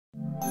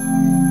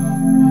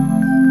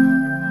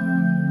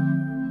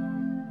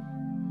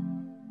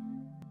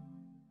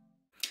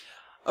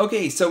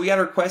Okay, so we got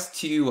a request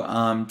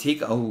to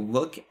take a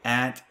look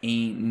at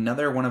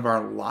another one of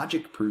our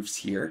logic proofs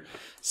here.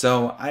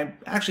 So I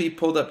actually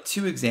pulled up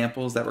two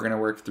examples that we're going to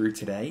work through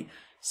today.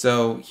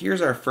 So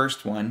here's our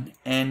first one,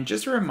 and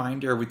just a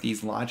reminder with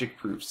these logic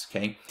proofs,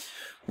 okay,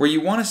 where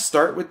you want to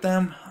start with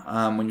them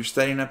when you're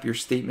setting up your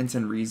statements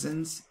and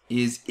reasons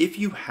is if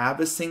you have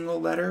a single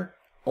letter,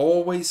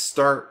 always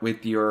start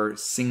with your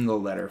single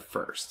letter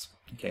first.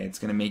 Okay, it's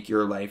going to make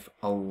your life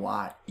a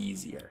lot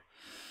easier.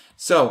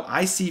 So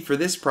I see for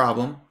this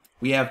problem,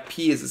 we have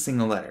P as a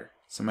single letter.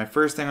 So my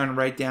first thing I'm going to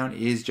write down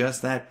is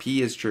just that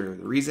P is true.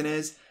 The reason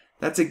is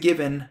that's a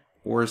given,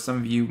 or some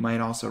of you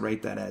might also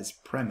write that as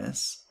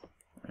premise.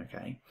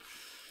 Okay.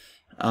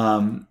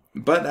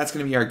 But that's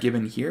going to be our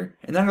given here.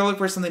 And then I'm going to look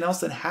for something else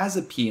that has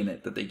a P in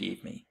it that they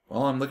gave me.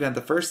 Well, I'm looking at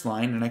the first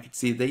line, and I can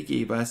see they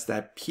gave us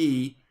that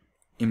P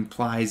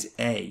implies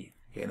A.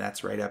 Okay,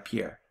 that's right up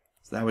here.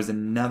 So that was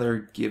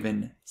another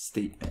given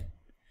statement.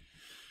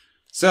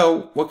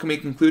 So what can we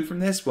conclude from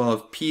this? Well,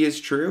 if P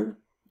is true,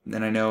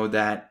 then I know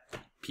that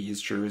P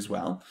is true as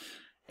well.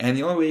 And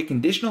the only way a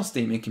conditional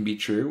statement can be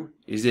true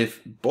is if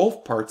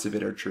both parts of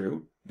it are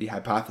true, the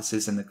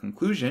hypothesis and the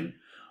conclusion,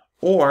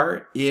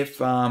 or if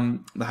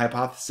the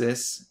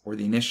hypothesis or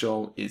the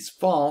initial is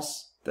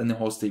false, then the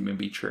whole statement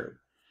be true.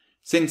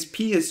 Since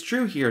P is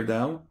true here,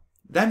 though,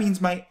 that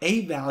means my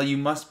A value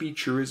must be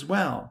true as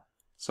well.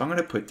 So I'm going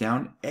to put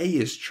down A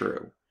is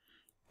true.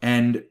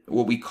 And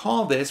what we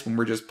call this, when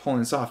we're just pulling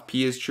this off,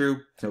 P is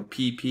true, so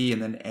P, P,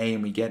 and then A,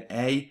 and we get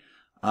A,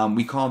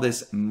 we call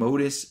this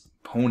Modus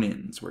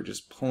Ponens. We're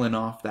just pulling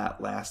off that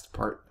last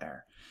part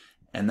there.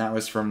 And that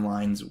was from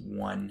lines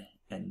 1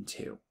 and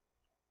 2.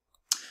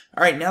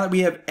 All right, now that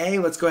we have A,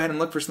 let's go ahead and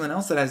look for something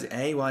else that has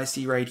A. Well, I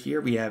see right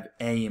here we have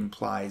A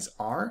implies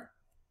R.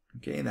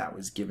 Okay, that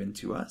was given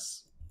to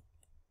us.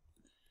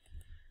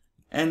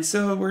 And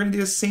so we're going to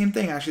do the same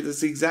thing. Actually, this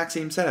is the exact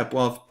same setup.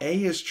 Well, if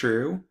A is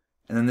true,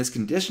 and then this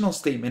conditional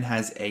statement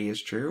has A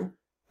is true,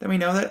 then we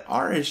know that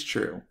R is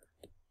true.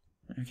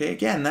 Okay,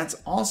 again, that's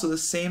also the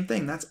same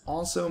thing. That's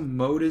also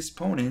modus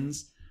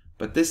ponens,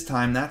 but this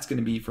time that's going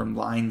to be from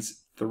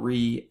lines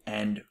 3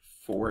 and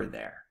 4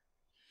 there.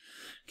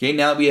 Okay,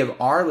 now that we have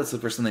R, let's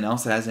look for something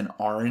else that has an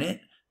R in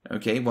it.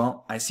 Okay,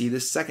 well, I see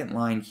this second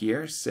line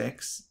here,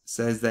 6,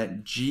 says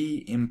that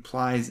G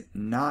implies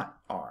not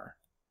R.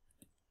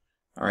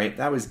 All right,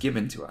 that was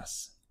given to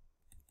us.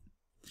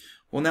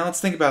 Well, now let's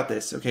think about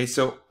this. Okay,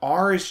 so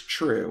R is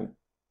true,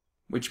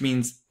 which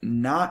means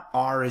not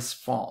R is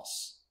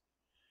false.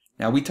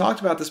 Now, we talked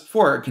about this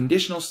before. A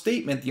conditional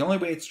statement, the only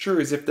way it's true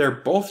is if they're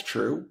both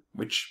true,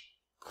 which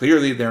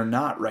clearly they're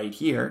not right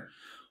here,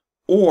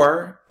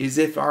 or is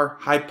if our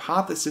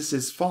hypothesis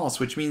is false,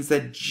 which means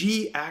that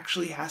G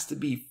actually has to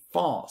be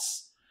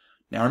false.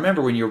 Now,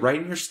 remember, when you're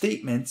writing your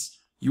statements,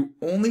 you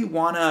only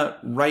want to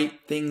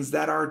write things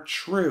that are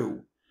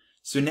true.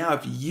 So now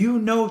if you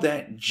know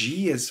that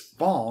G is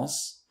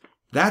false,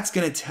 that's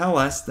going to tell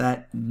us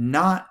that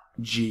not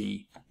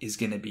G is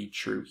going to be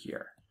true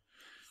here.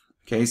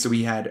 Okay, so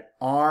we had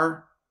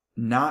R,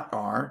 not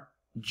R,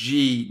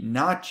 G,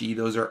 not G.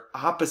 Those are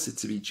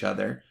opposites of each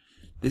other.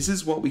 This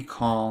is what we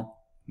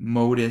call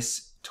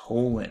modus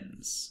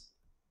tollens.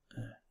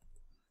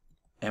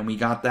 And we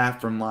got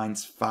that from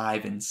lines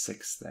 5 and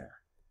 6 there.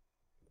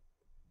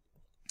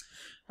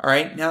 All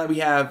right, now that we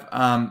have,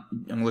 I'm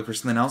going to look for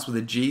something else with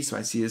a G. So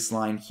I see this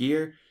line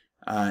here,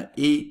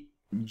 8,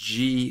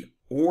 G,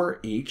 or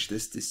H,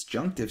 this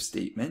disjunctive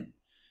statement.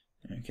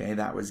 Okay,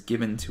 that was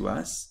given to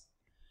us.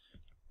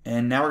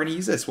 And now we're going to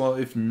use this. Well,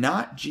 if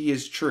not G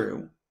is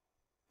true,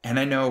 and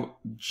I know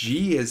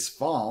G is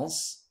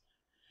false,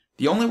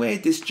 the only way a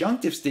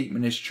disjunctive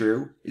statement is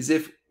true is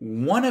if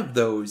one of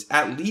those,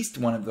 at least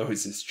one of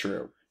those is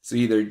true. So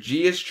either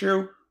G is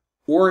true,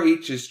 or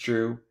H is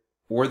true,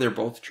 or they're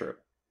both true.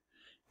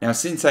 Now,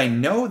 since I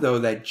know, though,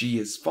 that G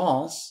is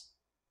false,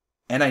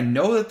 and I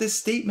know that this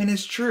statement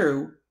is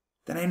true,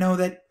 then I know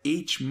that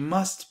H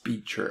must be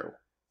true.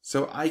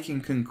 So I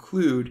can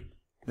conclude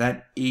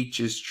that H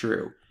is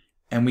true.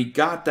 And we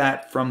got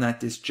that from that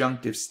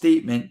disjunctive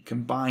statement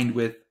combined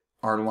with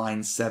our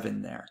line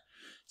 7 there.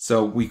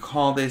 So we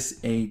call this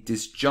a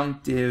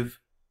disjunctive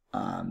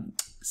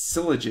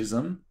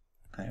syllogism.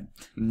 I have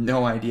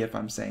no idea if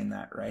I'm saying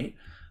that right.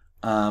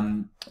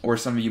 Or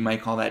some of you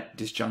might call that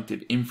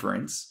disjunctive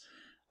inference.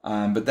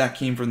 But that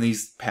came from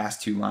these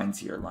past two lines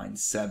here, line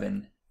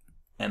 7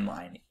 and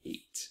line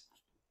 8.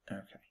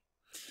 Okay.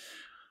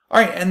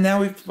 All right, and now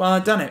we've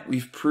done it.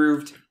 We've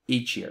proved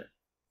H here.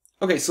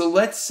 Okay, so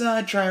let's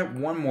try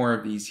one more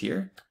of these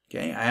here.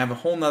 Okay, I have a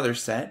whole nother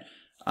set.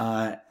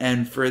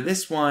 And for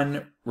this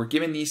one, we're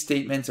given these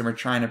statements and we're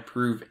trying to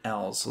prove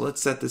L. So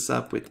let's set this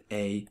up with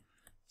a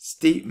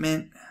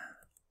statement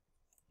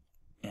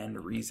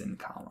and reason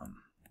column.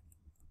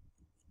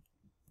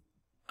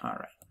 All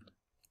right.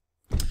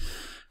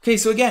 Okay,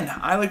 so again,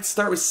 I like to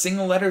start with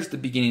single letters at the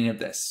beginning of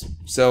this.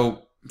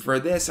 So for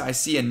this, I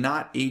see a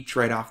not H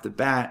right off the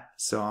bat,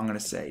 So I'm going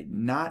to say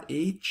not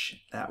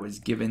H, that was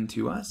given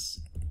to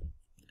us.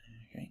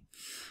 Okay.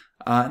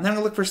 And then I'm going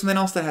to look for something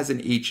else that has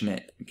an H in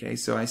it. Okay,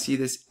 so I see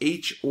this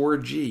H or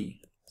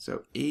G.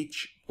 So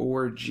H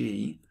or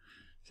G,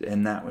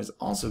 and that was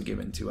also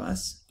given to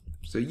us.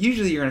 So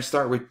usually you're going to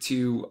start with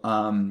two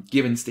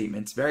given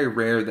statements. Very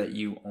rare that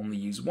you only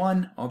use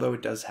one, although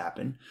it does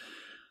happen.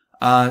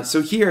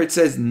 So here it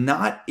says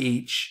not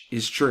H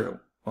is true.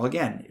 Well,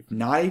 again, if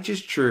not H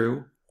is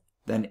true,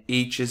 then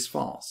H is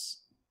false.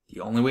 The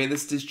only way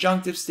this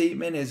disjunctive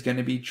statement is going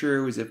to be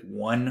true is if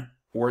one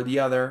or the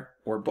other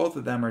or both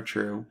of them are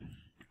true,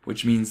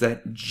 which means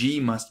that G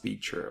must be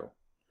true.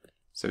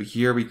 So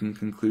here we can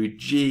conclude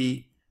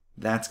G,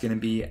 that's going to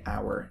be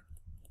our,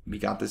 we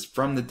got this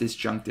from the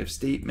disjunctive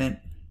statement.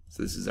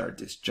 So this is our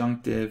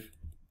disjunctive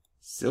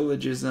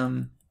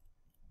syllogism,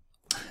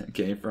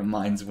 okay, from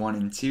lines 1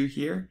 and 2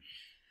 here.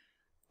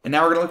 And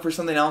now we're going to look for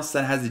something else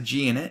that has a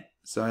G in it.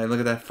 So I look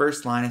at that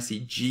first line, I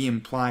see G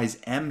implies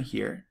M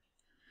here.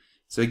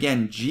 So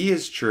again, G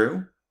is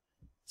true.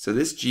 So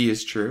this G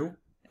is true.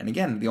 And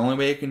again, the only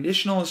way a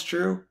conditional is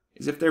true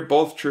is if they're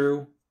both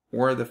true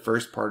or the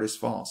first part is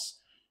false.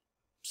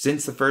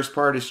 Since the first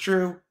part is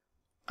true,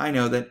 I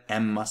know that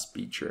M must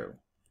be true.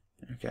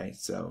 Okay,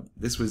 so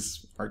this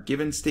was our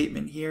given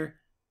statement here.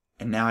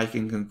 And now I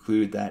can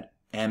conclude that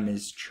M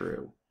is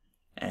true.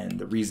 And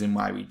the reason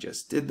why we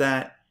just did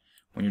that,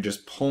 when you're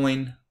just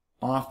pulling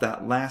off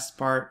that last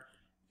part,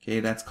 okay,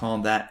 that's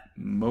called that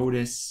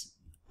modus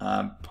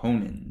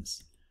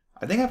ponens.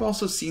 I think I've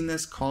also seen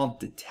this called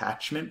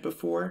detachment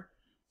before.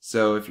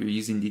 So if you're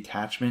using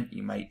detachment,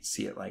 you might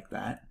see it like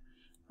that.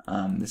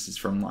 This is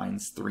from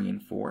lines 3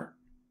 and 4.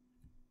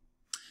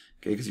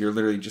 Okay, because you're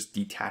literally just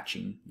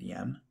detaching the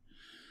M.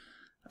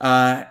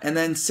 And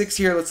then 6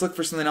 here, let's look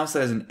for something else that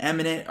has an M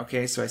in it.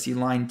 Okay, so I see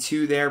line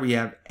 2 there. We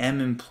have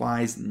M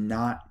implies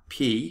not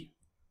P.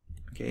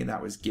 Okay,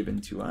 that was given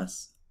to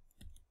us.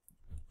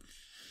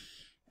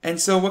 And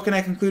so what can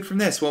I conclude from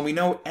this? Well, we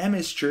know M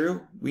is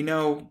true. We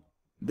know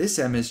this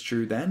M is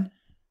true then,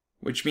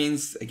 which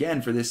means,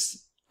 again, for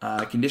this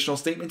conditional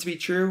statement to be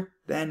true,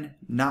 then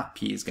not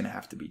P is going to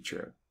have to be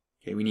true.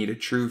 Okay, we need a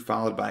true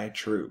followed by a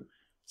true.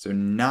 So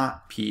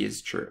not P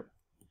is true.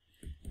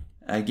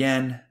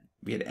 Again,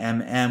 we had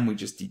MM. We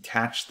just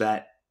detached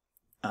that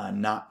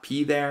not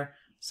P there.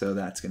 So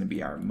that's going to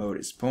be our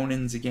modus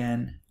ponens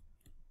again.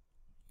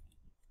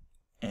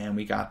 And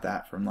we got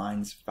that from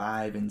lines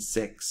 5 and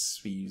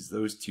 6. We use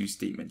those two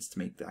statements to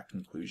make that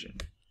conclusion.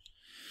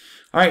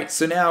 All right,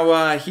 so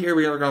now here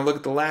we are going to look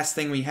at the last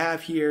thing we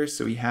have here.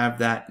 So we have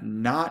that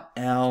not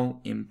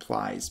L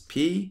implies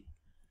P.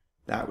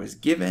 That was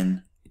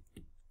given.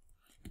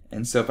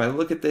 And so if I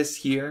look at this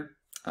here,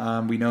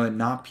 we know that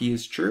not P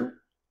is true.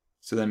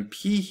 So then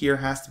P here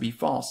has to be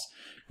false.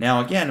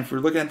 Now again, if we're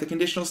looking at the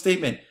conditional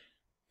statement,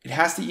 it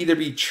has to either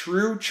be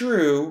true,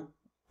 true,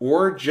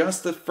 or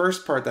just the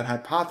first part, that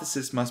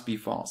hypothesis must be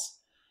false.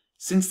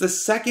 Since the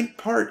second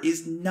part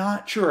is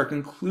not true, our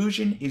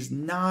conclusion is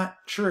not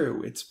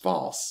true, it's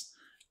false.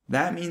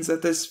 That means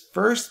that this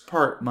first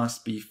part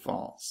must be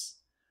false.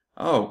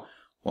 Oh,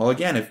 well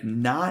again, if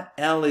not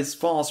L is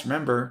false,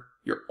 remember,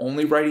 you're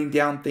only writing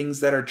down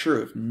things that are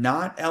true. If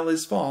not L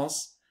is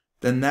false,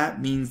 then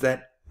that means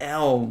that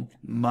L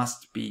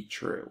must be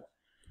true.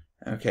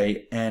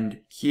 Okay, and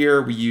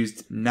here we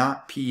used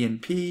not P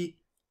and P,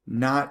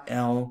 not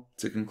L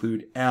to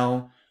conclude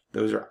L.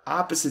 Those are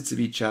opposites of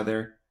each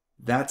other.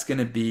 That's going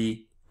to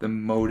be the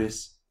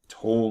modus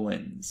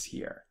tollens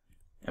here.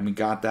 And we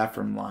got that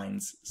from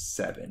lines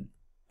 7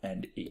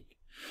 and 8.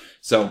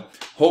 So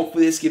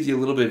hopefully this gives you a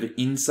little bit of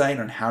insight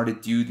on how to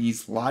do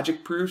these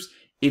logic proofs.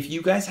 If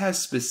you guys have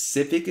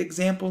specific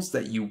examples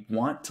that you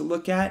want to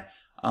look at,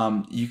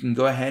 you can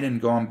go ahead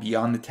and go on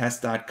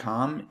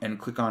beyondthetest.com and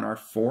click on our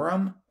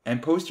forum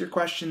and post your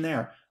question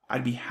there.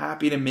 I'd be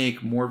happy to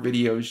make more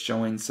videos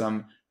showing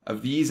some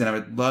of these, and I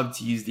would love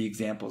to use the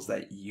examples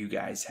that you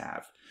guys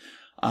have.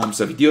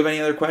 So if you do have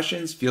any other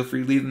questions, feel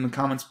free to leave them in the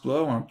comments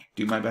below. I'll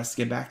do my best to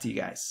get back to you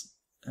guys.